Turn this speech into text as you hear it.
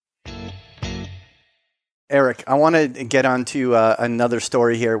Eric, I want to get on to another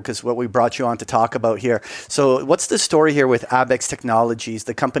story here because what we brought you on to talk about here. So what's the story here with Abex Technologies,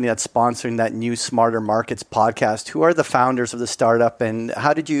 the company that's sponsoring that new Smarter Markets podcast? Who are the founders of the startup and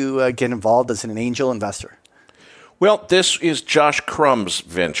how did you get involved as an angel investor? Well, this is Josh Crumb's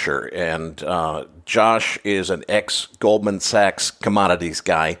venture, and Josh is an ex-Goldman Sachs commodities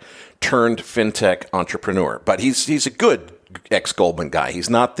guy turned fintech entrepreneur. But he's a good ex-Goldman guy. He's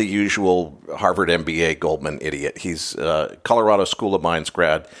not the usual Harvard MBA Goldman idiot. He's Colorado School of Mines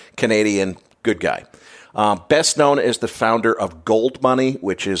grad, Canadian, good guy. Best known as the founder of Gold Money,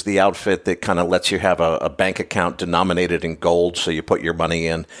 which is the outfit that kind of lets you have a bank account denominated in gold. So you put your money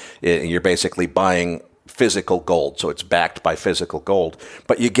in, you're basically buying physical gold. So it's backed by physical gold.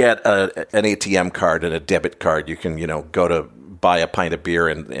 But you get an ATM card and a debit card. You can, go to buy a pint of beer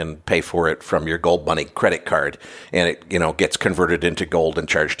and pay for it from your Gold Money credit card, and it gets converted into gold and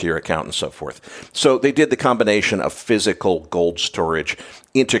charged to your account and so forth. So they did the combination of physical gold storage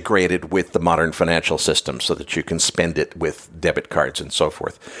integrated with the modern financial system so that you can spend it with debit cards and so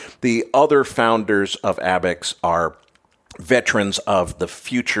forth. The other founders of Abex are veterans of the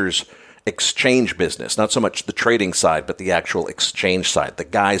futures exchange business, not so much the trading side, but the actual exchange side, the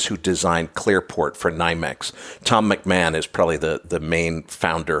guys who designed Clearport for NYMEX. Tom McMahon is probably the main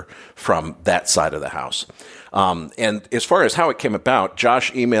founder from that side of the house. And as far as how it came about,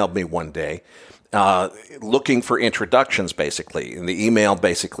 Josh emailed me one day looking for introductions, basically. And the email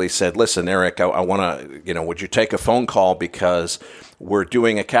basically said, listen, Eric, I want to, would you take a phone call because we're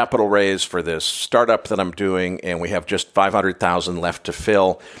doing a capital raise for this startup that I'm doing, and we have just $500,000 left to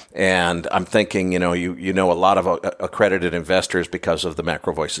fill. And I'm thinking, you know a lot of accredited investors because of the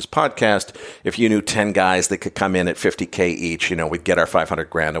Macro Voices podcast. If you knew 10 guys that could come in at $50K each, we'd get our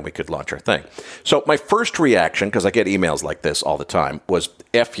 $500,000 and we could launch our thing. So my first reaction, because I get emails like this all the time, was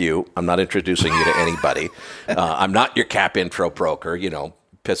F you. I'm not introducing you to anybody. I'm not your cap intro broker,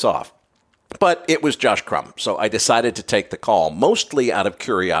 piss off. But it was Josh Crumb, so I decided to take the call, mostly out of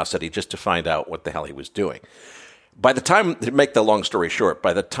curiosity, just to find out what the hell he was doing. By the time, to make the long story short,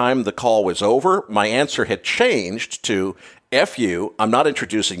 by the time the call was over, my answer had changed to, F you, I'm not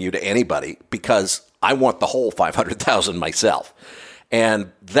introducing you to anybody because I want the whole $500,000 myself.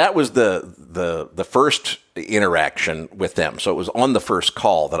 And that was the first interaction with them. So it was on the first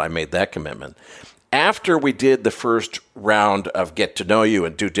call that I made that commitment. After we did the first round of get to know you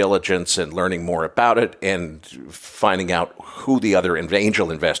and due diligence and learning more about it and finding out who the other angel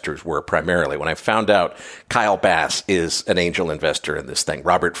investors were primarily, when I found out Kyle Bass is an angel investor in this thing,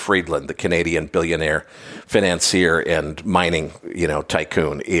 Robert Friedland, the Canadian billionaire financier and mining,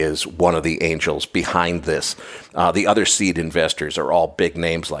 tycoon, is one of the angels behind this. The other seed investors are all big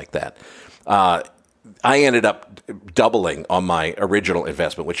names like that. I ended up doubling on my original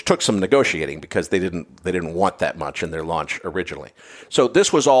investment, which took some negotiating because they didn't want that much in their launch originally. So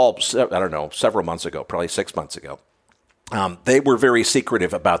this was all, several months ago, probably 6 months ago. They were very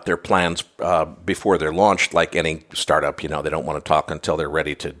secretive about their plans before they're launched, like any startup. They don't want to talk until they're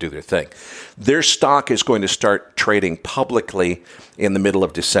ready to do their thing. Their stock is going to start trading publicly in the middle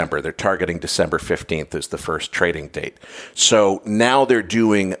of December. They're targeting December 15th as the first trading date. So now they're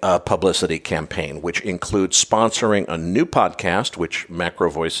doing a publicity campaign, which includes sponsoring a new podcast, which Macro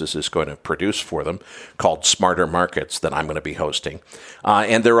Voices is going to produce for them, called Smarter Markets, that I'm going to be hosting.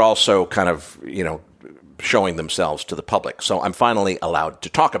 And they're also kind of, showing themselves to the public. So I'm finally allowed to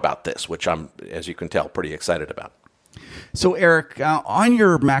talk about this, which I'm, as you can tell, pretty excited about. So Eric, on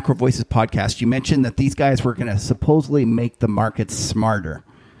your Macro Voices podcast, you mentioned that these guys were going to supposedly make the market smarter,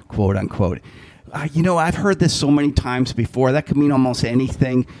 quote unquote. I've heard this so many times before. That could mean almost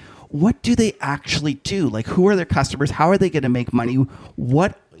anything. What do they actually do? Like, who are their customers? How are they going to make money?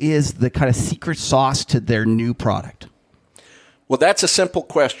 What is the kind of secret sauce to their new product? Well, that's a simple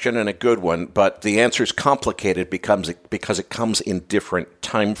question and a good one, but the answer is complicated because it comes in different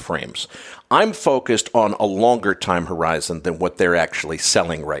time frames. I'm focused on a longer time horizon than what they're actually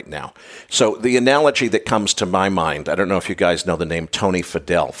selling right now. So the analogy that comes to my mind, I don't know if you guys know the name Tony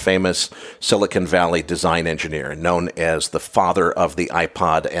Fadell, famous Silicon Valley design engineer, known as the father of the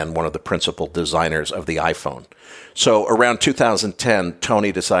iPod and one of the principal designers of the iPhone. So around 2010,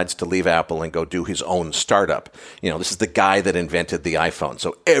 Tony decides to leave Apple and go do his own startup. This is the guy that invented the iPhone.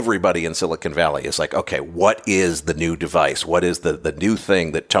 So everybody in Silicon Valley is like, okay, what is the new device? What is the new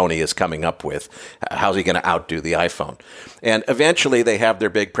thing that Tony is coming up with? How's he going to outdo the iPhone? And eventually they have their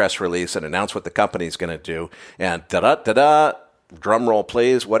big press release and announce what the company is going to do. And da-da-da-da, drum roll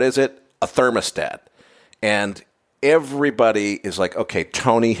please, what is it? A thermostat. And everybody is like, okay,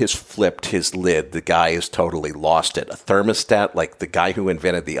 Tony has flipped his lid. The guy has totally lost it. A thermostat, like the guy who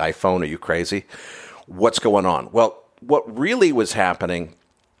invented the iPhone, are you crazy? what's going on? Well, what really was happening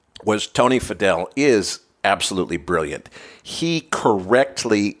was Tony Fadell is absolutely brilliant. He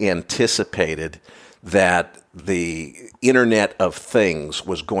correctly anticipated that the Internet of Things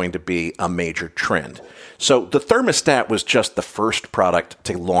was going to be a major trend. So the thermostat was just the first product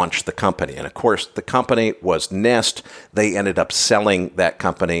to launch the company. And of course, the company was Nest. They ended up selling that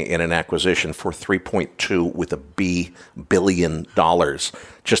company in an acquisition for $3.2 with a B billion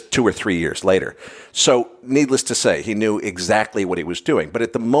just 2 or 3 years later. So needless to say, he knew exactly what he was doing. But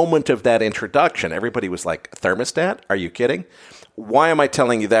at the moment of that introduction, everybody was like, thermostat? Are you kidding? Why am I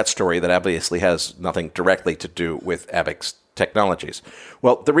telling you that story that obviously has nothing directly to do with Abaxx Technologies?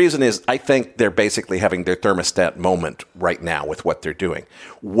 Well, the reason is I think they're basically having their thermostat moment right now with what they're doing.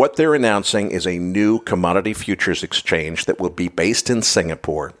 What they're announcing is a new commodity futures exchange that will be based in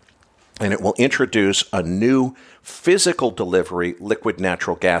Singapore, and it will introduce a new physical delivery liquid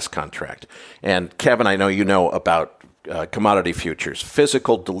natural gas contract. And Kevin, I know you know about commodity futures.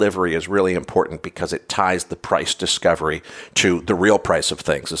 Physical delivery is really important because it ties the price discovery to the real price of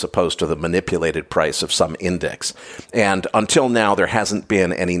things as opposed to the manipulated price of some index. And until now, there hasn't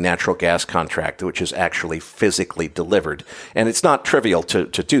been any natural gas contract which is actually physically delivered. And it's not trivial to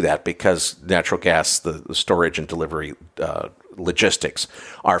do that because natural gas, the storage and delivery logistics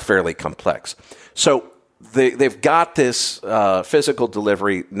are fairly complex. So they've got this physical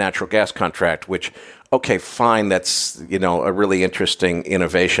delivery natural gas contract, which, okay, fine, that's, a really interesting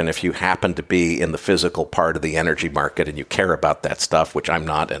innovation if you happen to be in the physical part of the energy market and you care about that stuff, which I'm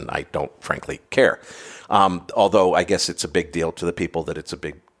not, and I don't frankly care. Although I guess it's a big deal to the people that it's a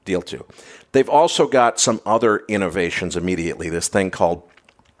big deal to. They've also got some other innovations immediately, this thing called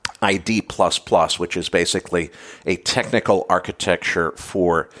ID++, which is basically a technical architecture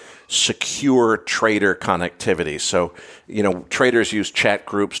for secure trader connectivity. So, traders use chat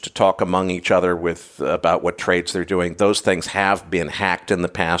groups to talk among each other about what trades they're doing. Those things have been hacked in the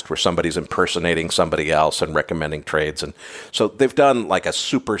past where somebody's impersonating somebody else and recommending trades. And so they've done like a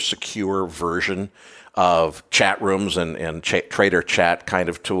super secure version of chat rooms and trader chat kind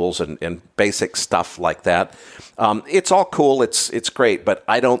of tools and basic stuff like that. It's all cool. It's great, but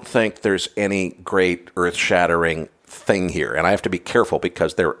I don't think there's any great earth-shattering thing here. And I have to be careful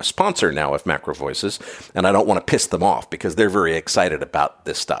because they're a sponsor now of Macro Voices, and I don't want to piss them off because they're very excited about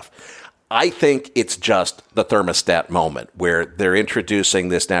this stuff. I think it's just the thermostat moment where they're introducing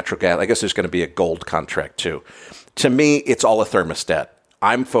this natural gas. I guess there's going to be a gold contract too. To me, it's all a thermostat.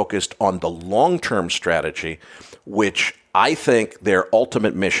 I'm focused on the long-term strategy, which I think their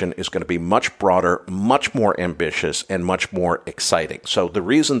ultimate mission is going to be much broader, much more ambitious, and much more exciting. So the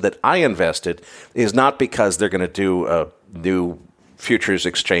reason that I invested is not because they're going to do a new futures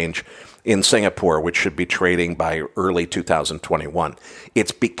exchange in Singapore, which should be trading by early 2021.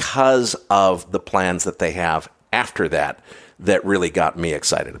 It's because of the plans that they have after that really got me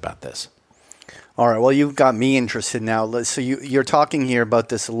excited about this. All right. Well, you've got me interested now. So you're talking here about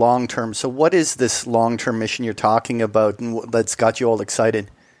this long-term. So what is this long-term mission you're talking about and that's got you all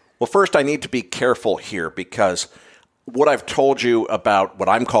excited? Well, first, I need to be careful here because what I've told you about what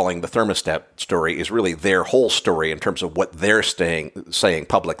I'm calling the thermostat story is really their whole story in terms of what they're saying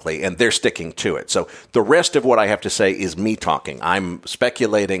publicly, and they're sticking to it. So the rest of what I have to say is me talking. I'm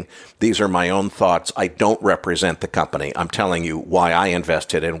speculating. These are my own thoughts. I don't represent the company. I'm telling you why I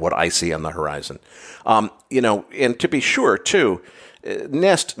invested and what I see on the horizon. And to be sure, too,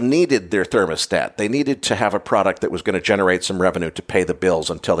 Nest needed their thermostat. They needed to have a product that was going to generate some revenue to pay the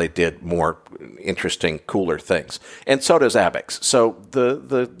bills until they did more interesting, cooler things. And so does Abaxx. So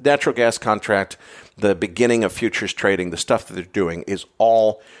the natural gas contract, the beginning of futures trading, the stuff that they're doing is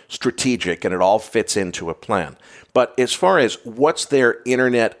all strategic and it all fits into a plan. But as far as what's their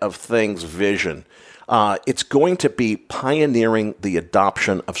Internet of Things vision, it's going to be pioneering the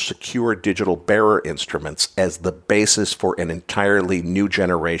adoption of secure digital bearer instruments as the basis for an entirely new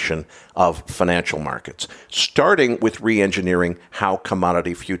generation of financial markets, starting with re-engineering how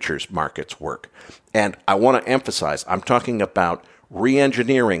commodity futures markets work. And I want to emphasize, I'm talking about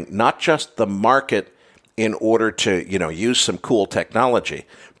re-engineering not just the market in order to, use some cool technology,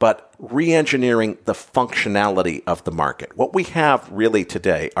 but re-engineering the functionality of the market. What we have really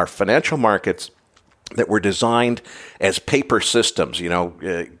today are financial markets that were designed as paper systems,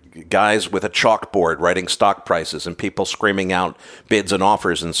 guys with a chalkboard writing stock prices and people screaming out bids and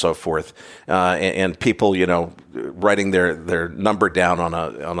offers and so forth, and people, writing their number down on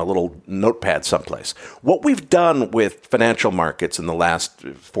a little notepad someplace. What we've done with financial markets in the last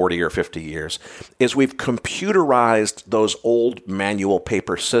 40 or 50 years is we've computerized those old manual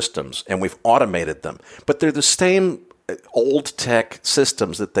paper systems and we've automated them, but they're the same old tech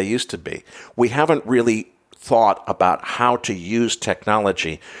systems that they used to be. We haven't really thought about how to use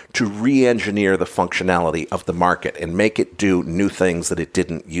technology to re-engineer the functionality of the market and make it do new things that it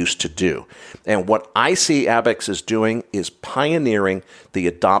didn't used to do. And what I see Abaxx is doing is pioneering the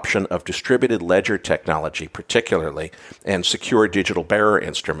adoption of distributed ledger technology, particularly, and secure digital bearer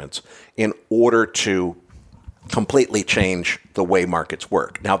instruments in order to completely change the way markets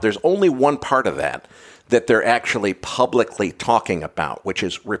work. Now, there's only one part of that they're actually publicly talking about, which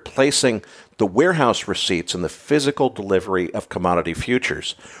is replacing the warehouse receipts and the physical delivery of commodity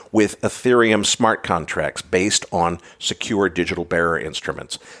futures with Ethereum smart contracts based on secure digital bearer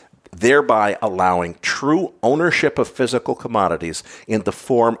instruments, thereby allowing true ownership of physical commodities in the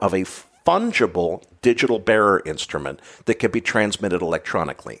form of a fungible digital bearer instrument that can be transmitted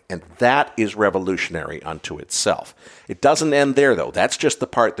electronically. And that is revolutionary unto itself. It doesn't end there, though. That's just the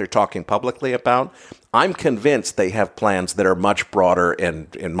part they're talking publicly about. I'm convinced they have plans that are much broader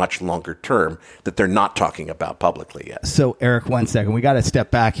and much longer term that they're not talking about publicly yet. So, Eric, 1 second. We got to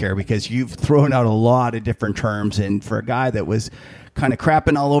step back here because you've thrown out a lot of different terms. And for a guy that was kind of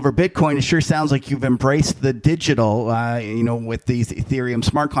crapping all over Bitcoin, it sure sounds like you've embraced the digital, with these Ethereum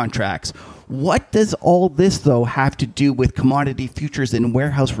smart contracts. What does all this, though, have to do with commodity futures and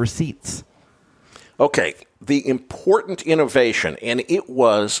warehouse receipts? Okay, the important innovation, and it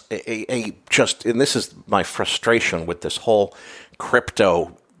was and this is my frustration with this whole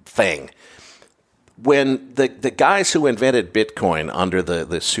crypto thing. When the guys who invented Bitcoin under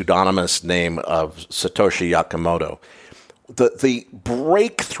the pseudonymous name of Satoshi Nakamoto, the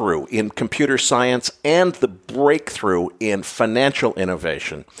breakthrough in computer science and the breakthrough in financial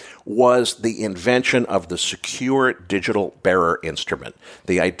innovation was the invention of the secure digital bearer instrument,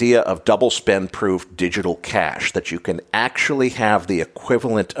 the idea of double spend-proof digital cash, that you can actually have the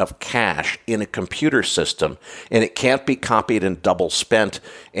equivalent of cash in a computer system, and it can't be copied and double spent,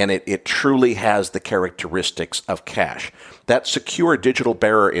 and it truly has the characteristics of cash. That secure digital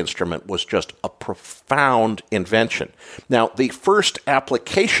bearer instrument was just a profound invention. Now, the first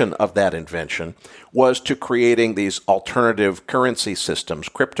application of that invention was to creating these alternative currency systems,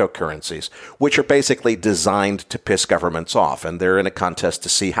 cryptocurrencies, which are basically designed to piss governments off. And they're in a contest to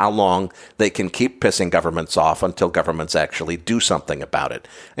see how long they can keep pissing governments off until governments actually do something about it.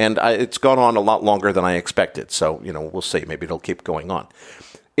 And it's gone on a lot longer than I expected. So, we'll see. Maybe it'll keep going on.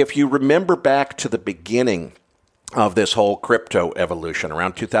 If you remember back to the beginning of this whole crypto evolution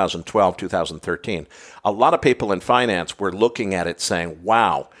around 2012, 2013, a lot of people in finance were looking at it saying,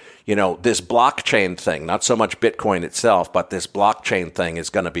 wow, this blockchain thing, not so much Bitcoin itself, but this blockchain thing is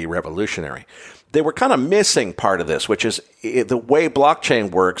going to be revolutionary. They were kind of missing part of this, which is the way blockchain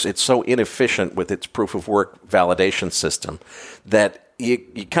works. It's so inefficient with its proof of work validation system that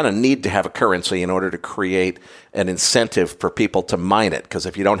you kind of need to have a currency in order to create an incentive for people to mine it, because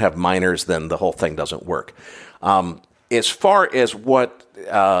if you don't have miners, then the whole thing doesn't work. As far as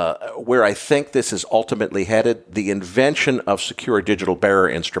where I think this is ultimately headed, the invention of secure digital bearer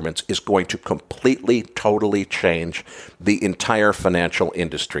instruments is going to completely, totally change the entire financial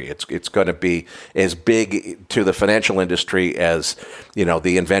industry. It's going to be as big to the financial industry as,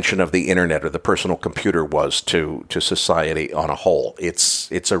 the invention of the internet or the personal computer was to society on a whole.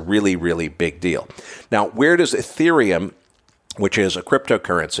 It's a really, really big deal. Now, where does Ethereum, which is a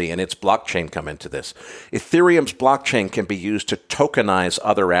cryptocurrency, and its blockchain come into this? Ethereum's blockchain can be used to tokenize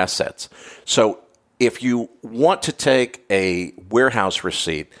other assets. So if you want to take a warehouse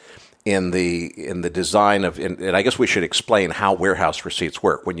receipt in the design of, and I guess we should explain how warehouse receipts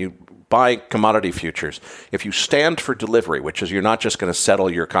work. When you buy commodity futures, if you stand for delivery, which is you're not just going to settle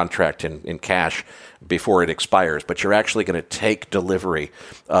your contract in cash before it expires, but you're actually going to take delivery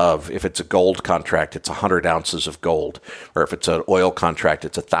of, if it's a gold contract, it's 100 ounces of gold, or if it's an oil contract,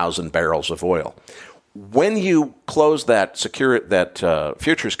 it's 1,000 barrels of oil. When you close that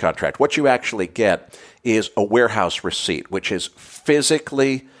futures contract, what you actually get is a warehouse receipt, which is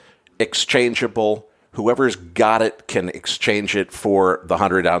physically exchangeable. Whoever's got it can exchange it for the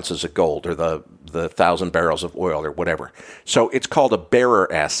 100 ounces of gold or the 1,000 barrels of oil or whatever. So it's called a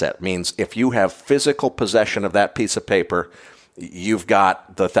bearer asset. Means if you have physical possession of that piece of paper, you've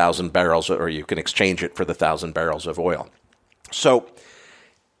got the 1,000 barrels, or you can exchange it for the 1,000 barrels of oil. So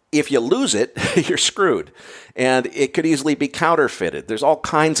if you lose it, you're screwed. And it could easily be counterfeited. There's all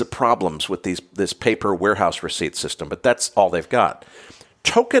kinds of problems with this paper warehouse receipt system, but that's all they've got.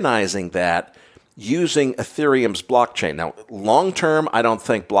 Tokenizing that using Ethereum's blockchain. Now, long term, I don't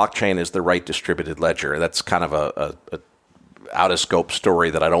think blockchain is the right distributed ledger. That's kind of out-of-scope story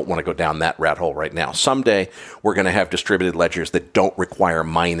that I don't want to go down that rat hole right now. Someday, we're going to have distributed ledgers that don't require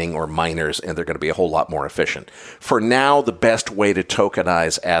mining or miners, and they're going to be a whole lot more efficient. For now, the best way to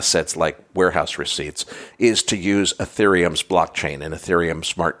tokenize assets like warehouse receipts is to use Ethereum's blockchain and Ethereum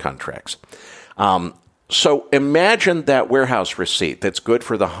smart contracts. So imagine that warehouse receipt that's good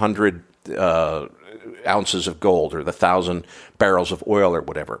for the 100 ounces of gold or the 1,000 barrels of oil or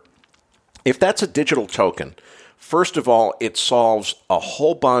whatever. If that's a digital token, first of all, it solves a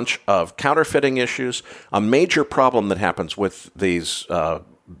whole bunch of counterfeiting issues. A major problem that happens with these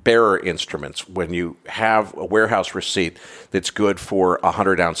bearer instruments when you have a warehouse receipt that's good for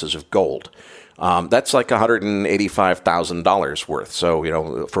 100 ounces of gold. That's like $185,000 worth.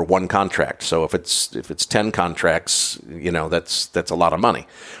 So, for one contract. So if it's 10 contracts, that's a lot of money.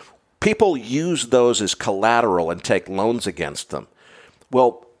 People use those as collateral and take loans against them.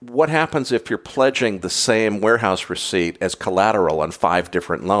 Well, what happens if you're pledging the same warehouse receipt as collateral on 5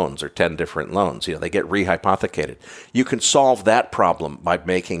 different loans or 10 different loans? They get rehypothecated. You can solve that problem by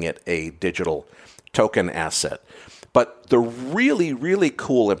making it a digital token asset. But the really, really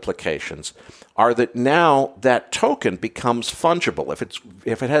cool implications are that now that token becomes fungible.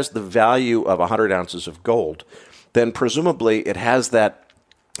 If it has the value of 100 ounces of gold, then presumably it has that.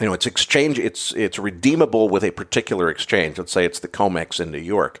 It's redeemable with a particular exchange. Let's say it's the COMEX in New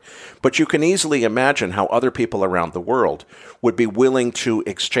York. But you can easily imagine how other people around the world would be willing to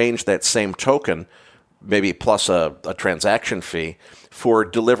exchange that same token, maybe plus a transaction fee, for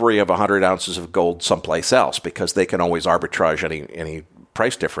delivery of 100 ounces of gold someplace else, because they can always arbitrage any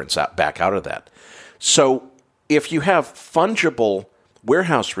price difference back out of that. So if you have fungible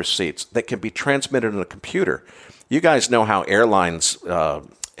warehouse receipts that can be transmitted in a computer, you guys know how airlines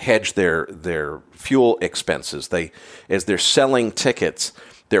hedge their fuel expenses. As they're selling tickets,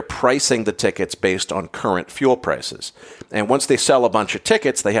 they're pricing the tickets based on current fuel prices. And once they sell a bunch of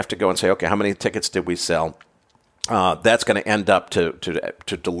tickets, they have to go and say, okay, how many tickets did we sell? That's going to end up to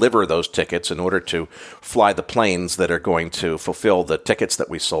deliver those tickets in order to fly the planes that are going to fulfill the tickets that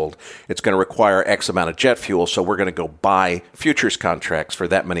we sold. It's going to require X amount of jet fuel, so we're going to go buy futures contracts for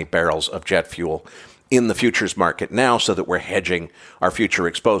that many barrels of jet fuel in the futures market now, so that we're hedging our future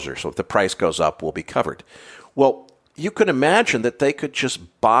exposure. So if the price goes up, we'll be covered. Well, you could imagine that they could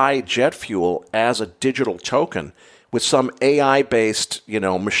just buy jet fuel as a digital token with some AI-based,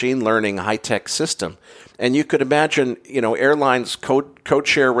 machine learning high-tech system. And you could imagine, airlines code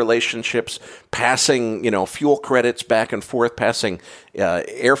share relationships, passing, fuel credits back and forth, passing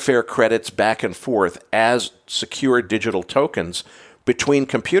airfare credits back and forth as secure digital tokens between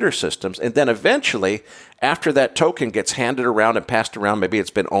computer systems. And then eventually, after that token gets handed around and passed around, maybe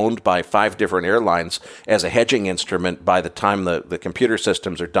it's been owned by 5 different airlines as a hedging instrument by the time the computer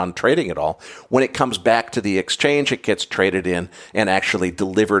systems are done trading it all. When it comes back to the exchange, it gets traded in and actually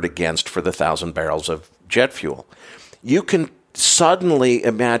delivered against for the 1,000 barrels of jet fuel. You can suddenly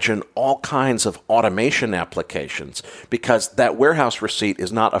imagine all kinds of automation applications, because that warehouse receipt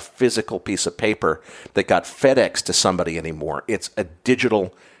is not a physical piece of paper that got FedEx to somebody anymore. It's a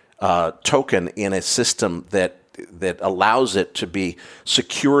digital token in a system that allows it to be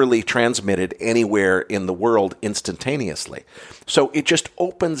securely transmitted anywhere in the world instantaneously. So it just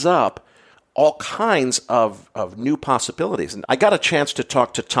opens up all kinds of new possibilities. And I got a chance to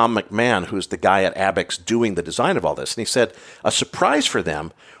talk to Tom McMahon, who's the guy at Abaxx doing the design of all this. And he said a surprise for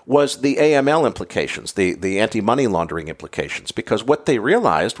them was the AML implications, the anti-money laundering implications, because what they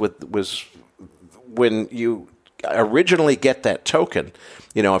realized was when you originally get that token,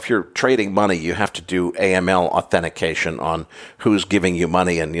 if you're trading money, you have to do AML authentication on who's giving you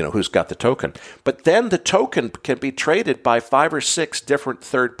money and, who's got the token. But then the token can be traded by 5 or 6 different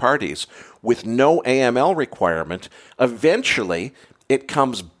third parties with no AML requirement. Eventually, it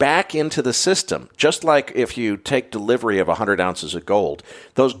comes back into the system. Just like if you take delivery of 100 ounces of gold,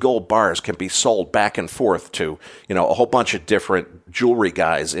 those gold bars can be sold back and forth to, a whole bunch of different jewelry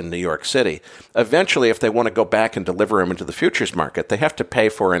guys in New York City. Eventually, if they want to go back and deliver them into the futures market, they have to pay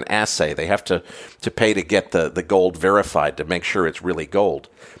for an assay. They have to pay to get the gold verified to make sure it's really gold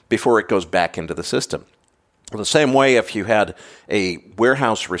before it goes back into the system. Well, the same way, if you had a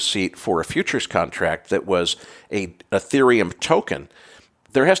warehouse receipt for a futures contract that was a Ethereum token,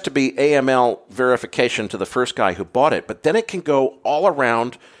 there has to be AML verification to the first guy who bought it, but then it can go all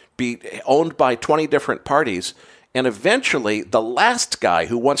around, be owned by 20 different parties, and eventually the last guy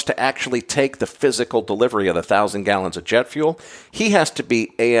who wants to actually take the physical delivery of the 1,000 gallons of jet fuel, he has to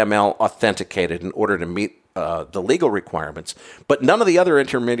be AML authenticated in order to meet the legal requirements, but none of the other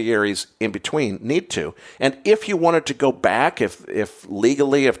intermediaries in between need to. And if you wanted to go back, if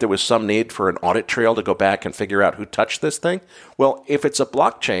legally, if there was some need for an audit trail to go back and figure out who touched this thing, well, if it's a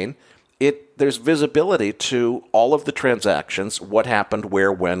blockchain, there's visibility to all of the transactions, what happened,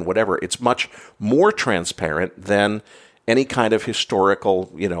 where, when, whatever. It's much more transparent than any kind of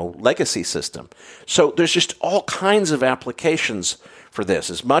historical, legacy system. So there's just all kinds of applications for this.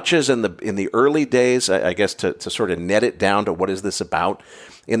 As much as in the early days, I guess to sort of net it down to what is this about,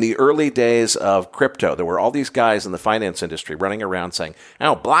 in the early days of crypto, there were all these guys in the finance industry running around saying,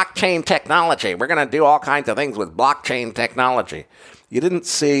 blockchain technology, we're going to do all kinds of things with blockchain technology. You didn't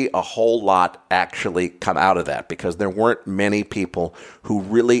see a whole lot actually come out of that because there weren't many people who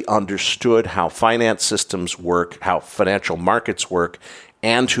really understood how finance systems work, how financial markets work,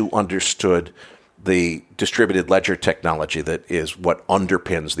 and who understood the distributed ledger technology that is what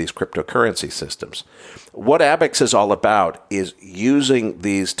underpins these cryptocurrency systems. What Abaxx is all about is using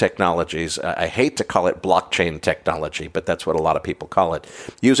these technologies. I hate to call it blockchain technology, but that's what a lot of people call it.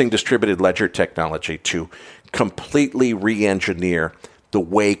 Using distributed ledger technology to completely re-engineer the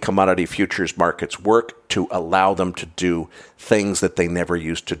way commodity futures markets work to allow them to do things that they never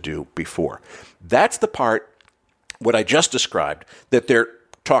used to do before. That's the part, what I just described, that they're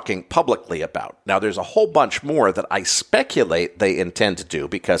talking publicly about. Now, there's a whole bunch more that I speculate they intend to do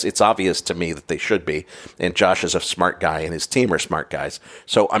because it's obvious to me that they should be, and Josh is a smart guy and his team are smart guys,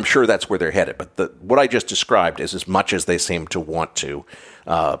 so I'm sure that's where they're headed. But what I just described is as much as they seem to want to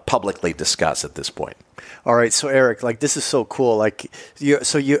publicly discuss at this point. All right, so Eric, this is so cool.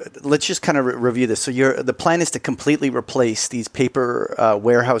 Let's just kind of review this. So the plan is to completely replace these paper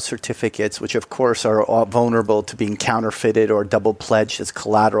warehouse certificates, which of course are all vulnerable to being counterfeited or double pledged as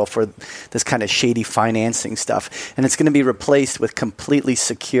collateral for this kind of shady financing stuff. And it's going to be replaced with completely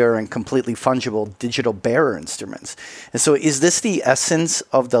secure and completely fungible digital bearer instruments. And so, is this the essence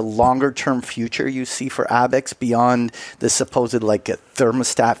of the longer term future you see for Abaxx beyond the supposed a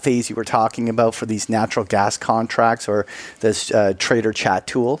thermostat phase you were talking about for these natural gas contracts or this trader chat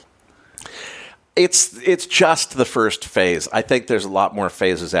tool? It's just the first phase. I think there's a lot more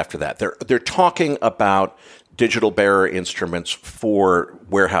phases after that. They're talking about digital bearer instruments for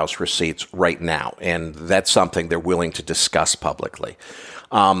warehouse receipts right now, and that's something they're willing to discuss publicly.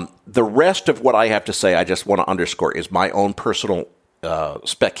 The rest of what I have to say, I just want to underscore, is my own personal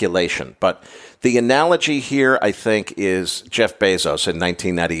speculation. But the analogy here, I think, is Jeff Bezos in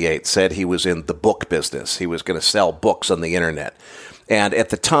 1998 said he was in the book business. He was going to sell books on the internet. And at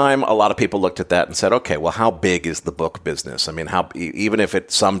the time, a lot of people looked at that and said, okay, well, how big is the book business? I mean, even if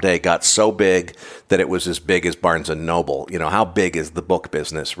it someday got so big that it was as big as Barnes & Noble, how big is the book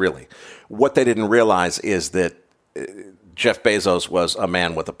business really? What they didn't realize is that Jeff Bezos was a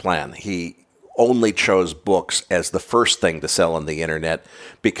man with a plan. He only chose books as the first thing to sell on the internet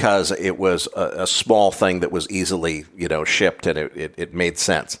because it was a small thing that was easily, shipped, and it made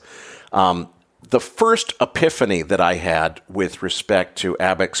sense. The first epiphany that I had with respect to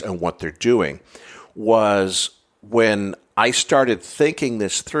Abaxx and what they're doing was when I started thinking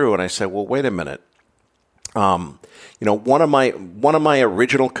this through, and I said, well, wait a minute. One of my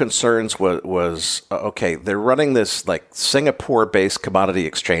original concerns was okay, they're running this Singapore-based commodity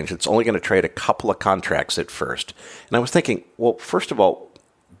exchange. It's only going to trade a couple of contracts at first. And I was thinking, well, first of all,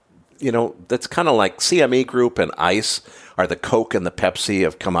 that's kind of like CME Group and ICE are the Coke and the Pepsi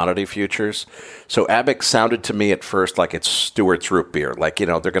of commodity futures. So Abaxx sounded to me at first like it's Stewart's root beer. They're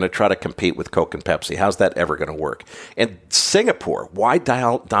going to try to compete with Coke and Pepsi. How's that ever going to work? And Singapore, why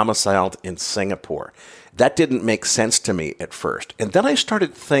domiciled in Singapore? That didn't make sense to me at first. And then I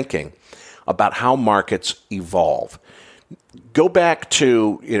started thinking about how markets evolve. Go back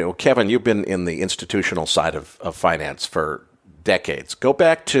to, Kevin, you've been in the institutional side of finance for decades. Go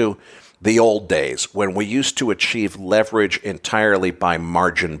back to the old days when we used to achieve leverage entirely by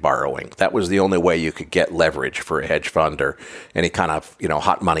margin borrowing. That was the only way you could get leverage for a hedge fund or any kind of,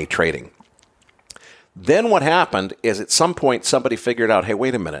 hot money trading. Then what happened is at some point somebody figured out, hey,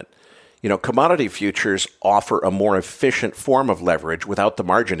 wait a minute. Commodity futures offer a more efficient form of leverage without the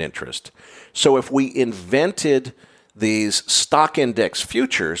margin interest. So if we invented these stock index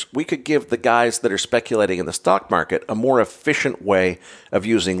futures, we could give the guys that are speculating in the stock market a more efficient way of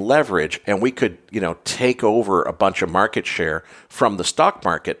using leverage, and we could, take over a bunch of market share from the stock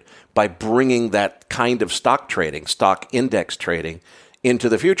market by bringing that kind of stock trading, stock index trading, into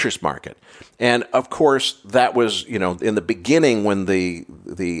the futures market. And of course, that was, in the beginning when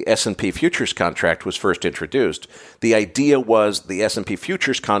the S&P futures contract was first introduced, the idea was the S&P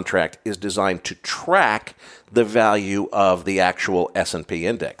futures contract is designed to track the value of the actual S&P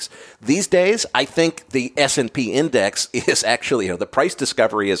index. These days, I think the S&P index is actually, the price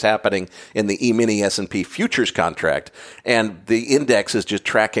discovery is happening in the E-mini S&P futures contract, and the index is just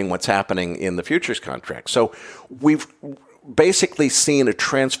tracking what's happening in the futures contract. So we've basically seen a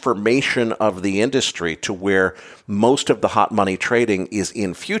transformation of the industry to where most of the hot money trading is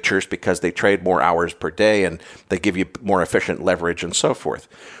in futures because they trade more hours per day and they give you more efficient leverage and so forth.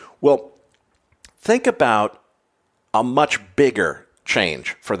 Well, think about a much bigger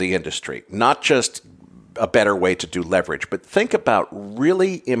change for the industry, not just a better way to do leverage, but think about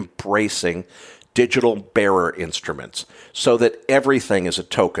really embracing digital bearer instruments so that everything is a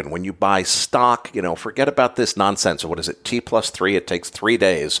token. When you buy stock, forget about this nonsense. What is it? T+3. It takes 3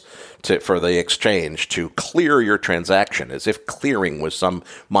 days for the exchange to clear your transaction, as if clearing was some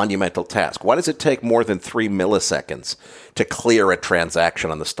monumental task. Why does it take more than 3 milliseconds to clear a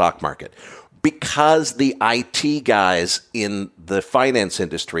transaction on the stock market? Because the IT guys in the finance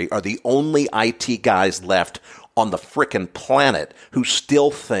industry are the only IT guys left on the frickin' planet who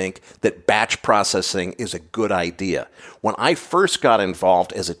still think that batch processing is a good idea. When I first got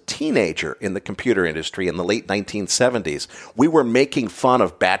involved as a teenager in the computer industry in the late 1970s, we were making fun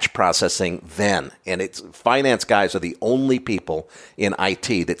of batch processing then. And finance guys are the only people in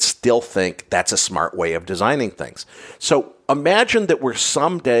IT that still think that's a smart way of designing things. So imagine that we're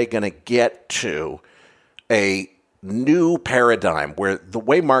someday going to get to a new paradigm where the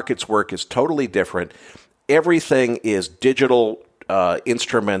way markets work is totally different. Everything is digital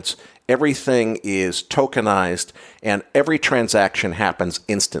instruments. Everything is tokenized, and every transaction happens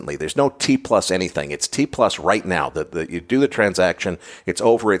instantly. There's no T plus anything. It's T plus right now. You do the transaction, it's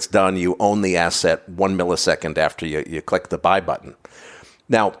over, it's done. You own the asset 1 millisecond after you click the buy button.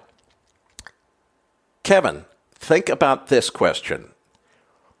 Now, Kevin, think about this question.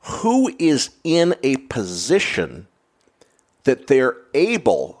 Who is in a position that they're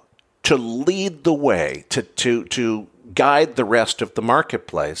able to lead the way, to guide the rest of the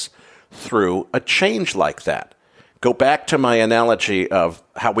marketplace through a change like that? Go back to my analogy of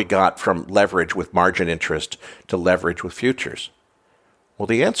how we got from leverage with margin interest to leverage with futures. Well,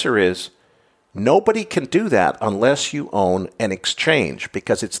 the answer is nobody can do that unless you own an exchange,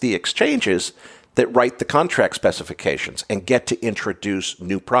 because it's the exchanges that write the contract specifications and get to introduce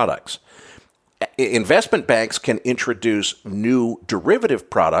new products. Investment banks can introduce new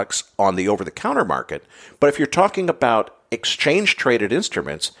derivative products on the over-the-counter market, but if you're talking about exchange-traded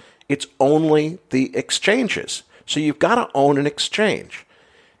instruments, it's only the exchanges. So you've got to own an exchange.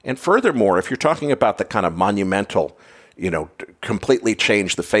 And furthermore, if you're talking about the kind of monumental, completely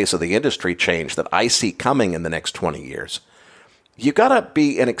change the face of the industry change that I see coming in the next 20 years, you got to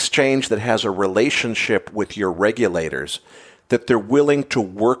be an exchange that has a relationship with your regulators, that they're willing to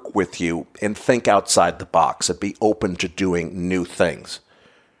work with you and think outside the box and be open to doing new things.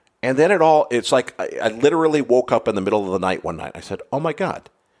 And then it's like I literally woke up in the middle of the night one night. I said, oh my God,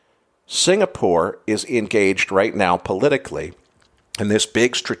 Singapore is engaged right now politically in this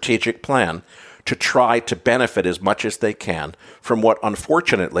big strategic plan to try to benefit as much as they can from what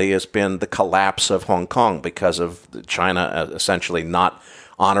unfortunately has been the collapse of Hong Kong because of China essentially not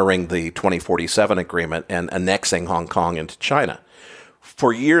honoring the 2047 agreement and annexing Hong Kong into China.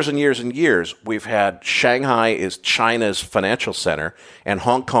 For years and years and years, we've had Shanghai is China's financial center, and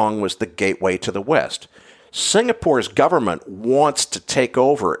Hong Kong was the gateway to the West. Singapore's government wants to take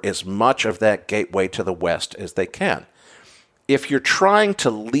over as much of that gateway to the West as they can. If you're trying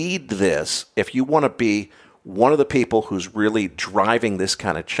to lead this, if you want to be one of the people who's really driving this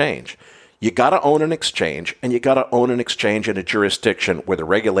kind of change, you got to own an exchange, and you got to own an exchange in a jurisdiction where the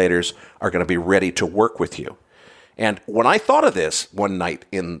regulators are going to be ready to work with you. And when I thought of this one night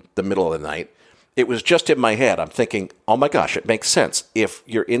in the middle of the night, it was just in my head. I'm thinking, oh my gosh, it makes sense. If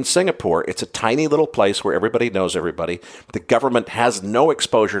you're in Singapore, it's a tiny little place where everybody knows everybody. The government has no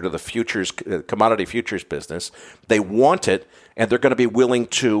exposure to the futures, commodity futures business. They want it, and they're going to be willing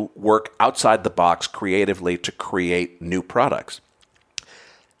to work outside the box creatively to create new products.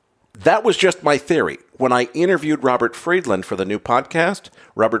 That was just my theory. When I interviewed Robert Friedland for the new podcast,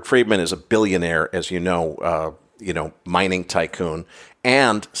 Robert Friedman is a billionaire, as you know, mining tycoon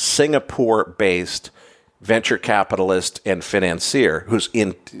and Singapore-based venture capitalist and financier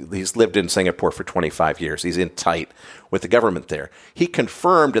he's lived in Singapore for 25 years. He's in tight with the government there. He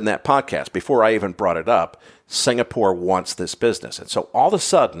confirmed in that podcast, before I even brought it up, Singapore wants this business. And so all of a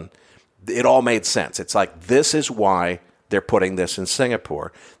sudden, it all made sense. It's like, this is why they're putting this in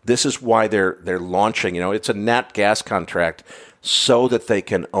Singapore. This is why they're launching. It's a nat gas contract so that they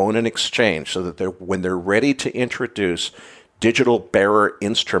can own an exchange, so that when they're ready to introduce digital bearer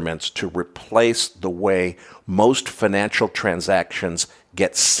instruments to replace the way most financial transactions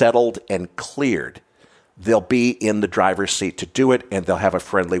get settled and cleared, they'll be in the driver's seat to do it, and they'll have a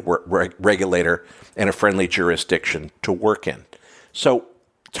friendly regulator and a friendly jurisdiction to work in. So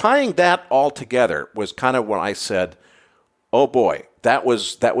tying that all together was kind of when I said, oh boy, that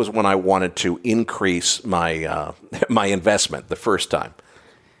was when I wanted to increase my my investment the first time.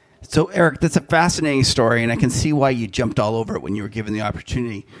 So, Eric, that's a fascinating story, and I can see why you jumped all over it when you were given the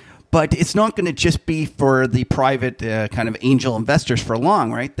opportunity. But it's not going to just be for the private kind of angel investors for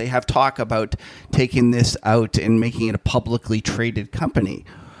long, right? They have talk about taking this out and making it a publicly traded company.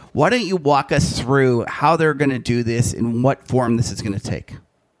 Why don't you walk us through how they're going to do this and what form this is going to take?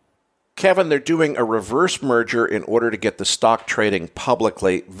 Kevin, they're doing a reverse merger in order to get the stock trading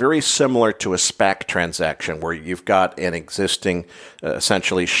publicly, very similar to a SPAC transaction where you've got an existing,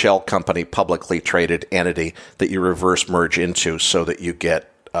 essentially shell company, publicly traded entity that you reverse merge into so that you get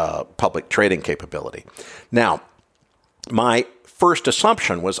public trading capability. Now, my first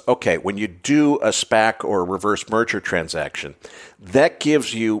assumption was, okay, when you do a SPAC or a reverse merger transaction, that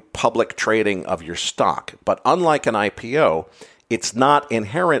gives you public trading of your stock. But unlike an IPO, it's not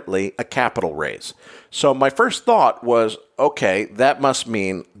inherently a capital raise. So my first thought was, okay, that must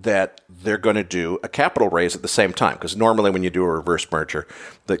mean that they're going to do a capital raise at the same time. Because normally when you do a reverse merger,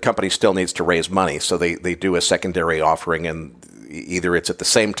 the company still needs to raise money. So they do a secondary offering, and either it's at the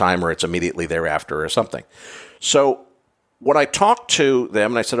same time or it's immediately thereafter or something. So when I talked to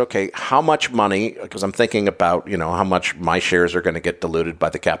them and I said, okay, how much money, because I'm thinking about, how much my shares are going to get diluted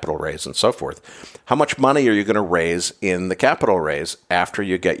by the capital raise and so forth. How much money are you going to raise in the capital raise after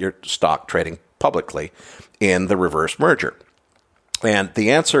you get your stock trading publicly in the reverse merger? And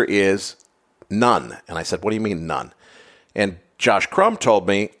the answer is none. And I said, what do you mean none? And Josh Crum told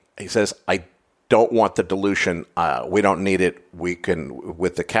me, he says, I don't want the dilution. We don't need it. We can,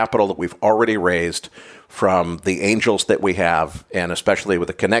 with the capital that we've already raised from the angels that we have, and especially with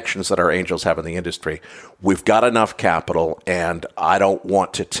the connections that our angels have in the industry, we've got enough capital, and I don't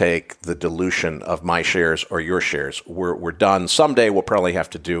want to take the dilution of my shares or your shares. We're done. Someday we'll probably have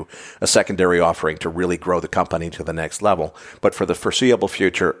to do a secondary offering to really grow the company to the next level. But for the foreseeable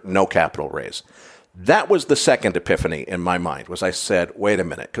future, no capital raise. That was the second epiphany in my mind, was I said, wait a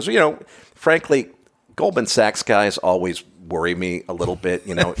minute. Because, frankly, Goldman Sachs guys always worry me a little bit.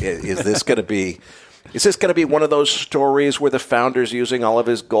 Is this going to be one of those stories where the founder's using all of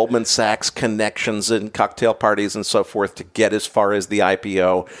his Goldman Sachs connections and cocktail parties and so forth to get as far as the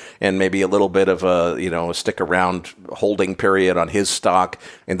IPO and maybe a little bit of a stick around holding period on his stock,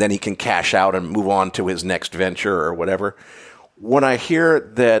 and then he can cash out and move on to his next venture or whatever? When I hear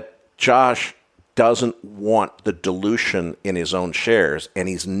that Josh doesn't want the dilution in his own shares, and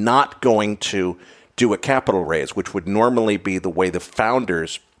he's not going to do a capital raise, which would normally be the way the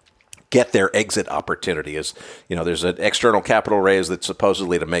founders get their exit opportunity. Is, there's an external capital raise that's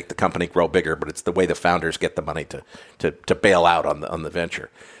supposedly to make the company grow bigger, but it's the way the founders get the money to bail out on the venture.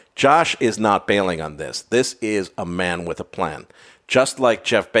 Josh is not bailing on this. This is a man with a plan. Just like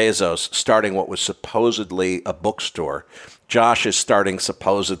Jeff Bezos starting what was supposedly a bookstore, Josh is starting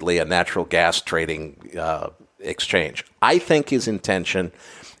supposedly a natural gas trading exchange. I think his intention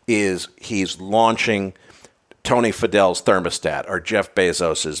is he's launching Tony Fidel's thermostat or Jeff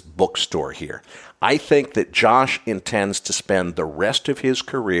Bezos' bookstore here. I think that Josh intends to spend the rest of his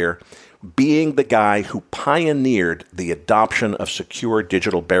career being the guy who pioneered the adoption of secure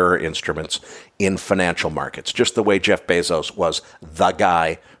digital bearer instruments in financial markets, just the way Jeff Bezos was the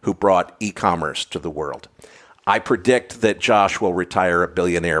guy who brought e-commerce to the world. I predict that Josh will retire a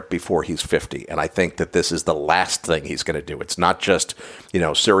billionaire before he's 50, and I think that this is the last thing he's going to do. It's not just,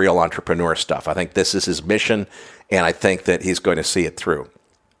 serial entrepreneur stuff. I think this is his mission, and I think that he's going to see it through.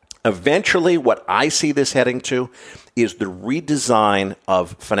 Eventually, what I see this heading to is the redesign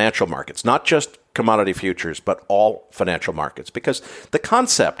of financial markets, not just commodity futures, but all financial markets. Because the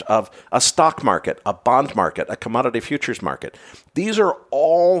concept of a stock market, a bond market, a commodity futures market, these are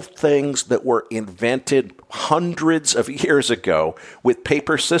all things that were invented hundreds of years ago with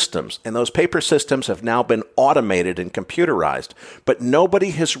paper systems. And those paper systems have now been automated and computerized. But nobody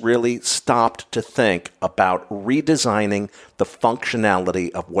has really stopped to think about redesigning the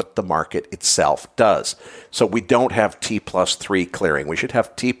functionality of what the market itself does. So we don't have T+3 clearing. We should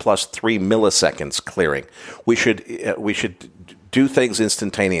have T+3 milliseconds clearing. We should do things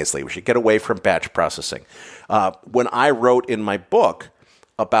instantaneously. We should get away from batch processing. When I wrote in my book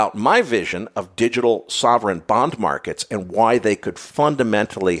about my vision of digital sovereign bond markets and why they could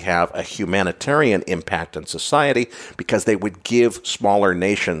fundamentally have a humanitarian impact on society because they would give smaller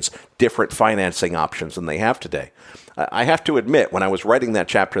nations different financing options than they have today. I have to admit, when I was writing that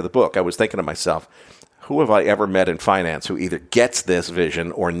chapter of the book, I was thinking to myself, who have I ever met in finance who either gets this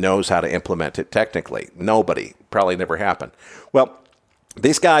vision or knows how to implement it technically? Nobody. Probably never happened. Well,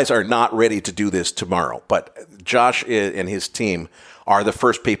 these guys are not ready to do this tomorrow, but Josh and his team are the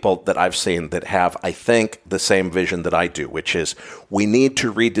first people that I've seen that have, I think, the same vision that I do, which is we need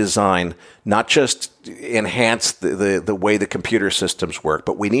to redesign, not just enhance the way the computer systems work,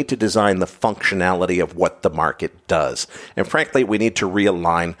 but we need to design the functionality of what the market does. And frankly, we need to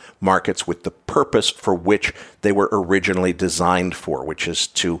realign markets with the purpose for which they were originally designed for, which is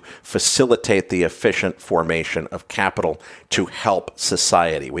to facilitate the efficient formation of capital to help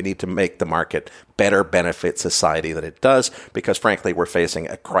society. We need to make the market better benefit society than it does, because frankly, we're facing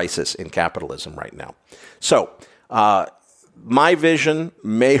a crisis in capitalism right now. So, my vision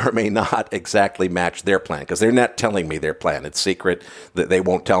may or may not exactly match their plan, because they're not telling me their plan. It's secret. That they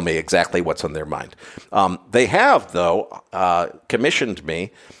won't tell me exactly what's on their mind. They have, though, commissioned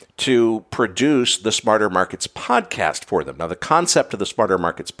me to produce the Smarter Markets podcast for them. Now, the concept of the Smarter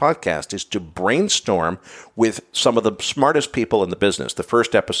Markets podcast is to brainstorm with some of the smartest people in the business. The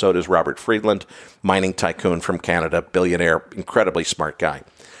first episode is Robert Friedland, mining tycoon from Canada, billionaire, incredibly smart guy.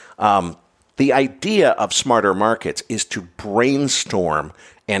 The idea of Smarter Markets is to brainstorm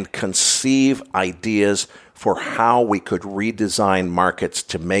and conceive ideas for how we could redesign markets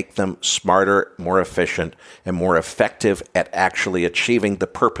to make them smarter, more efficient, and more effective at actually achieving the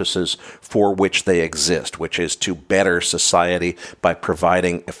purposes for which they exist, which is to better society by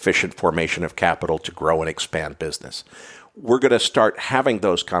providing efficient formation of capital to grow and expand business. We're going to start having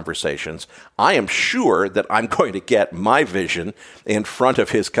those conversations. I am sure that I'm going to get my vision in front of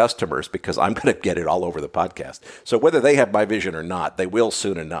his customers because I'm going to get it all over the podcast. So whether they have my vision or not, they will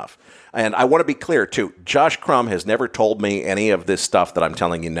soon enough. And I want to be clear, too. Josh Crum has never told me any of this stuff that I'm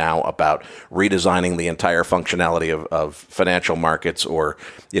telling you now about redesigning the entire functionality of financial markets or,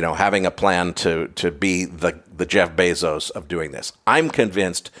 having a plan to be the Jeff Bezos of doing this. I'm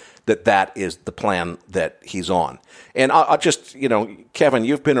convinced that is the plan that he's on. And I'll just, Kevin,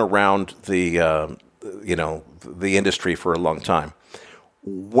 you've been around the industry for a long time.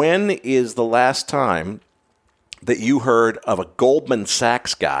 When is the last time that you heard of a Goldman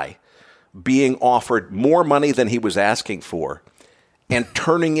Sachs guy being offered more money than he was asking for and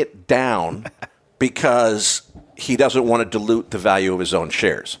turning it down because he doesn't want to dilute the value of his own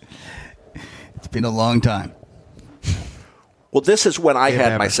shares? It's been a long time. Well, this is when I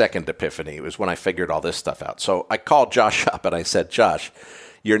had my second epiphany. It was when I figured all this stuff out. So I called Josh up and I said, Josh,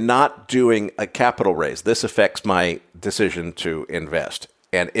 you're not doing a capital raise. This affects my decision to invest.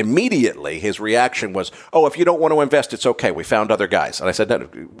 And immediately his reaction was, oh, if you don't want to invest, it's okay. We found other guys. And I said, no,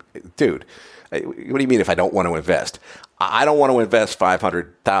 dude, what do you mean if I don't want to invest? I don't want to invest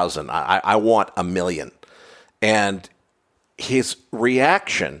 $500,000. I want $1 million. And his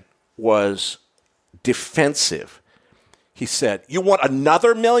reaction was defensive. He said, you want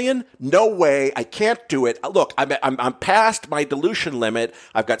another $1 million? No way. I can't do it. Look, I'm past my dilution limit.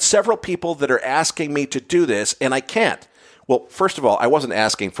 I've got several people that are asking me to do this, and I can't. Well, first of all, I wasn't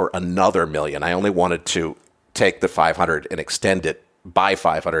asking for another $1 million. I only wanted to take the 500 and extend it by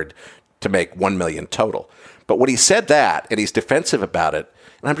 500 to make 1 million total. But when he said that, and he's defensive about it,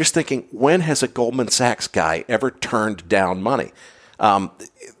 and I'm just thinking, when has a Goldman Sachs guy ever turned down money?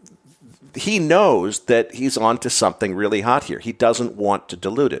 He knows that he's onto something really hot here. He doesn't want to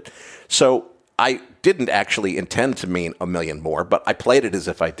dilute it. So I didn't actually intend to mean $1 million more, but I played it as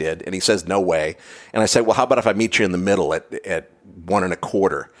if I did. And he says, no way. And I said, well, how about if I meet you in the middle at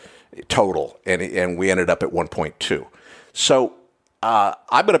 1.25 total? And we ended up at 1.2. So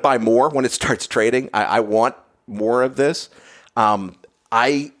I'm going to buy more when it starts trading. I want more of this.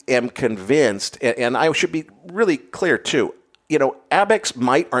 I am convinced, and I should be really clear too, Abex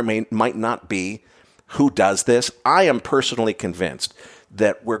might or might not be who does this. I am personally convinced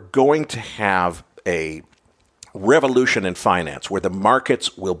that we're going to have a revolution in finance where the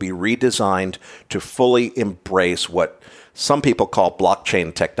markets will be redesigned to fully embrace what some people call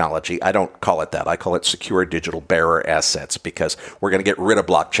blockchain technology. I don't call it that. I call it secure digital bearer assets, because we're going to get rid of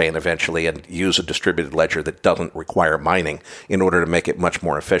blockchain eventually and use a distributed ledger that doesn't require mining in order to make it much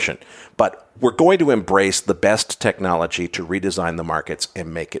more efficient. But we're going to embrace the best technology to redesign the markets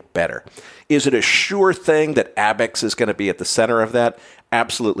and make it better. Is it a sure thing that Abex is going to be at the center of that?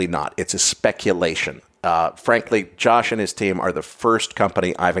 Absolutely not. It's a speculation. Frankly, Josh and his team are the first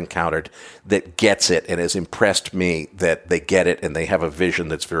company I've encountered that gets it and has impressed me that they get it and they have a vision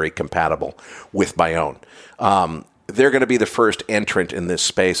that's very compatible with my own. They're going to be the first entrant in this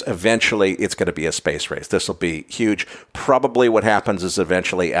space. Eventually, it's going to be a space race. This will be huge. Probably what happens is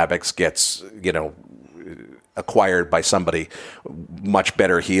eventually Abex gets, acquired by somebody much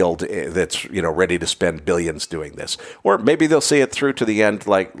better heeled that's ready to spend billions doing this, or maybe they'll see it through to the end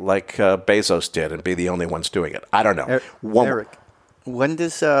like Bezos did and be the only ones doing it. I don't know. Eric, when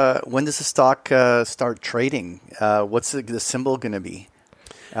does the stock start trading? What's the symbol going to be?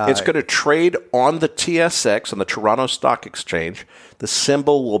 It's going to trade on the TSX, on the Toronto Stock Exchange. The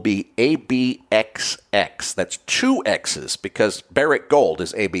symbol will be ABXX. That's two X's because Barrick Gold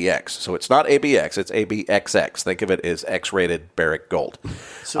is ABX. So it's not ABX, it's ABXX. Think of it as X-rated Barrick Gold.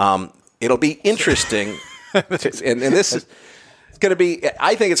 So, it'll be interesting. And this is going to be,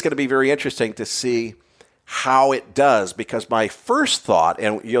 I think it's going to be very interesting to see how it does, because my first thought,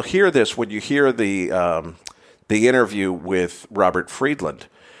 and you'll hear this when you hear the interview with Robert Friedland,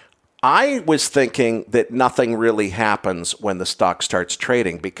 I was thinking that nothing really happens when the stock starts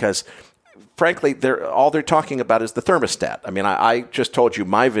trading because, frankly, all they're talking about is the thermostat. I mean, I just told you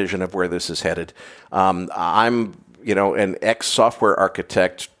my vision of where this is headed. I'm, an ex-software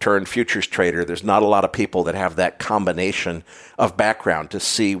architect turned futures trader. There's not a lot of people that have that combination of background to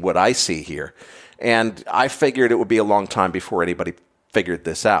see what I see here. And I figured it would be a long time before anybody figured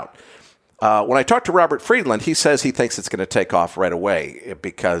this out. When I talked to Robert Friedland, he says he thinks it's going to take off right away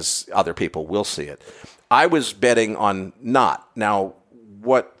because other people will see it. I was betting on not. Now,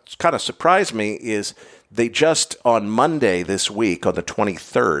 what kind of surprised me is they just on Monday this week, on the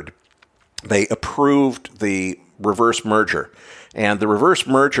 23rd, they approved the reverse merger. And the reverse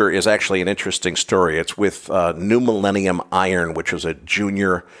merger is actually an interesting story. It's with New Millennium Iron, which was a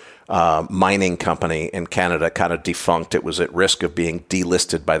junior mining company in Canada, kind of defunct. It was at risk of being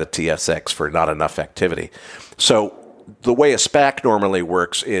delisted by the TSX for not enough activity. So the way a SPAC normally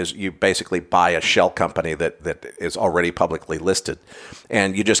works is you basically buy a shell company that is already publicly listed,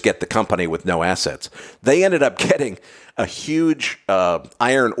 and you just get the company with no assets. They ended up getting a huge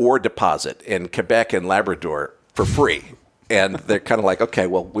iron ore deposit in Quebec and Labrador for free. And they're kind of like, okay,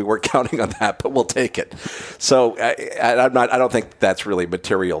 well, we weren't counting on that, but we'll take it. So I don't think that's really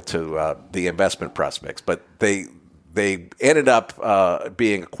material to the investment prospects. But they ended up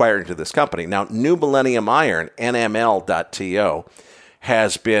being acquired into this company. Now, New Millennium Iron, NML.to,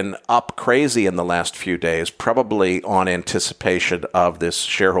 has been up crazy in the last few days, probably on anticipation of this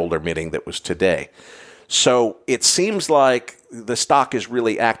shareholder meeting that was today. So it seems like the stock is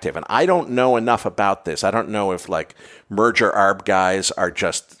really active, and I don't know enough about this. I don't know if merger arb guys are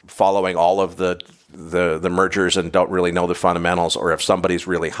just following all of the mergers and don't really know the fundamentals, or if somebody's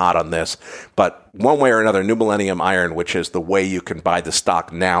really hot on this. But one way or another, New Millennium Iron, which is the way you can buy the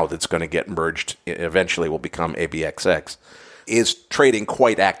stock now that's going to get merged, eventually will become ABXX, is trading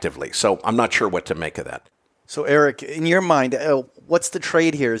quite actively. So I'm not sure what to make of that. So, Eric, in your mind, what's the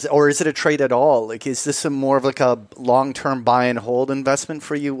trade here? Is it a trade at all? Is this more of a long-term buy and hold investment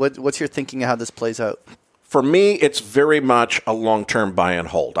for you? What's your thinking of how this plays out? For me, it's very much a long-term buy and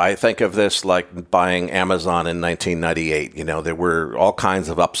hold. I think of this like buying Amazon in 1998. There were all kinds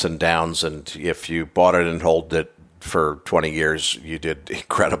of ups and downs, and if you bought it and held it for 20 years, you did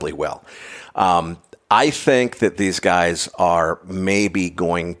incredibly well. I think that these guys are maybe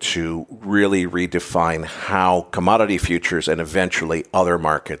going to really redefine how commodity futures and eventually other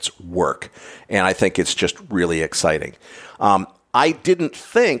markets work. And I think it's just really exciting. I didn't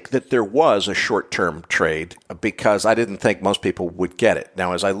think that there was a short-term trade because I didn't think most people would get it.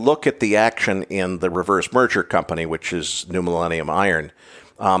 Now, as I look at the action in the reverse merger company, which is New Millennium Iron,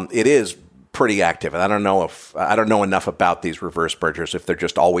 it is pretty active. And I don't know enough about these reverse mergers, if they're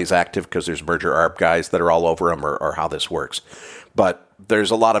just always active because there's merger arb guys that are all over them, or how this works. But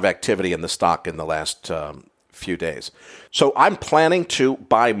there's a lot of activity in the stock in the last few days. So I'm planning to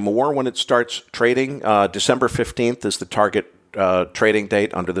buy more when it starts trading. December 15th is the target trading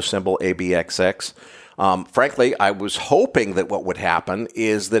date under the symbol ABXX. Frankly, I was hoping that what would happen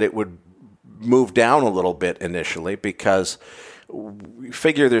is that it would move down a little bit initially, because we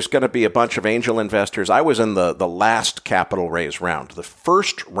figure there's going to be a bunch of angel investors. I was in the last capital raise round. The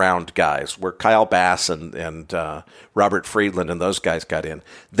first round guys, where Kyle Bass and Robert Friedland and those guys got in,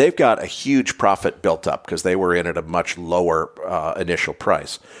 they've got a huge profit built up because they were in at a much lower initial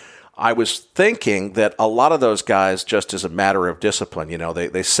price. I was thinking that a lot of those guys, just as a matter of discipline,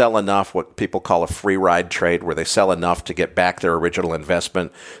 they sell enough, what people call a free ride trade, where they sell enough to get back their original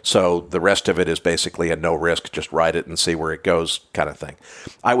investment. So the rest of it is basically a no risk, just ride it and see where it goes kind of thing.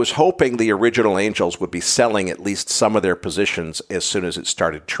 I was hoping the original angels would be selling at least some of their positions as soon as it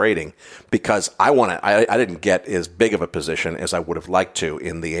started trading, because I didn't get as big of a position as I would have liked to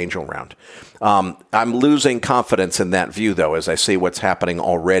in the angel round. I'm losing confidence in that view, though, as I see what's happening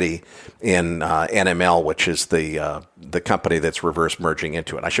already in NML, which is the company that's reverse merging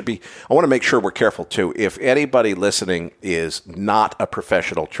into it. I want to make sure we're careful, too. If anybody listening is not a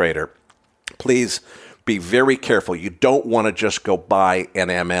professional trader, please be very careful. You don't want to just go buy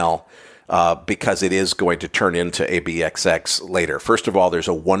NML because it is going to turn into ABXX later. First of all, there's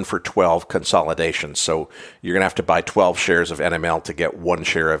a 1 for 12 consolidation. So you're going to have to buy 12 shares of NML to get 1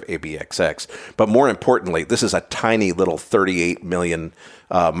 share of ABXX. But more importantly, this is a tiny little 38 million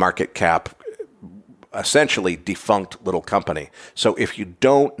market cap, essentially defunct little company. So if you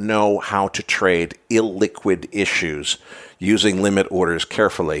don't know how to trade illiquid issues using limit orders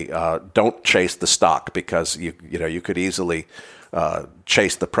carefully, don't chase the stock, because you could easily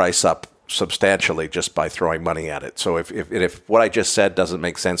chase the price up substantially just by throwing money at it. So if what I just said doesn't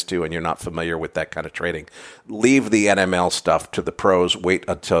make sense to you and you're not familiar with that kind of trading, leave the NML stuff to the pros. Wait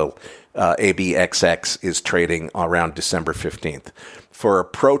until ABXX is trading around December 15th. For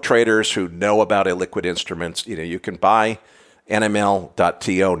pro traders who know about illiquid instruments, you can buy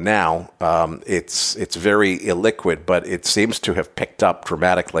NML.to now. It's very illiquid, but it seems to have picked up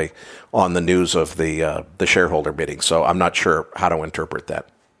dramatically on the news of the shareholder meeting. So I'm not sure how to interpret that.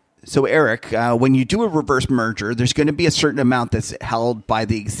 So, Eric, when you do a reverse merger, there's going to be a certain amount that's held by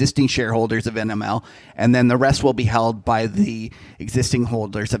the existing shareholders of NML, and then the rest will be held by the existing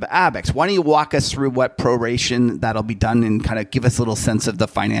holders of ABEX. Why don't you walk us through what proration that'll be done and kind of give us a little sense of the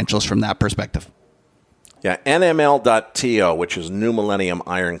financials from that perspective? Yeah, NML.to, which is New Millennium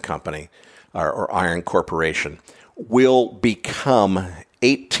Iron Company, or Iron Corporation, will become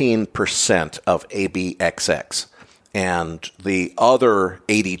 18% of ABXX. And the other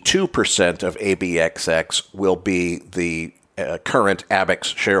 82% of ABXX will be the current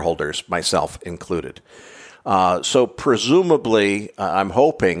ABEX shareholders, myself included. So presumably, I'm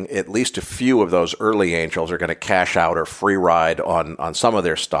hoping at least a few of those early angels are going to cash out or free ride on some of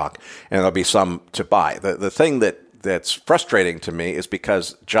their stock, and there'll be some to buy. The thing that's frustrating to me is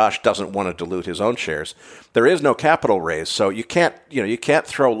because Josh doesn't want to dilute his own shares. There is no capital raise, so you can't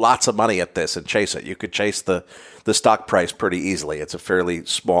throw lots of money at this and chase it. You could chase the stock price pretty easily. It's a fairly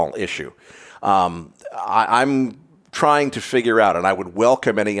small issue. I'm trying to figure out, and I would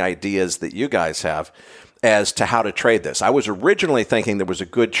welcome any ideas that you guys have as to how to trade this. I was originally thinking there was a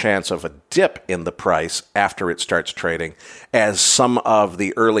good chance of a dip in the price after it starts trading, as some of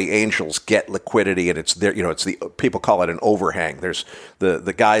the early angels get liquidity, and it's there. It's the people call it an overhang. There's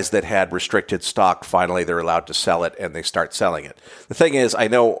the guys that had restricted stock. Finally, they're allowed to sell it, and they start selling it. The thing is, I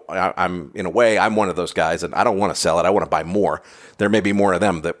know I'm one of those guys, and I don't want to sell it. I want to buy more. There may be more of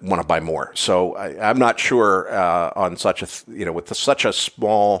them that want to buy more. So I'm not sure on such with such a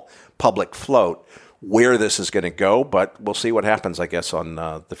small public float, where this is going to go, but we'll see what happens, I guess, on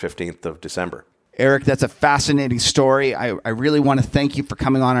the 15th of December. Eric, that's a fascinating story. I really want to thank you for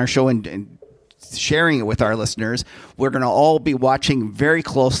coming on our show and sharing it with our listeners. We're going to all be watching very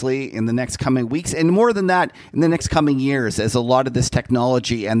closely in the next coming weeks, and more than that, in the next coming years, as a lot of this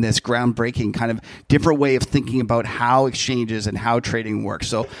technology and this groundbreaking kind of different way of thinking about how exchanges and how trading works.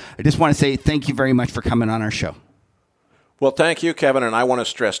 So I just want to say thank you very much for coming on our show. Well, thank you, Kevin, and I want to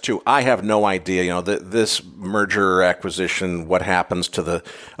stress, too, I have no idea, this merger or acquisition, what happens to the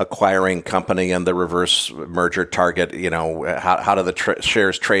acquiring company and the reverse merger target, how do the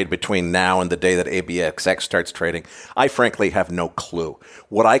shares trade between now and the day that ABXX starts trading? I frankly have no clue.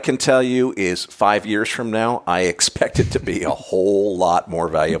 What I can tell you is 5 years from now, I expect it to be a whole lot more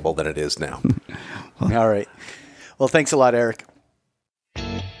valuable than it is now. All right. Well, thanks a lot, Eric.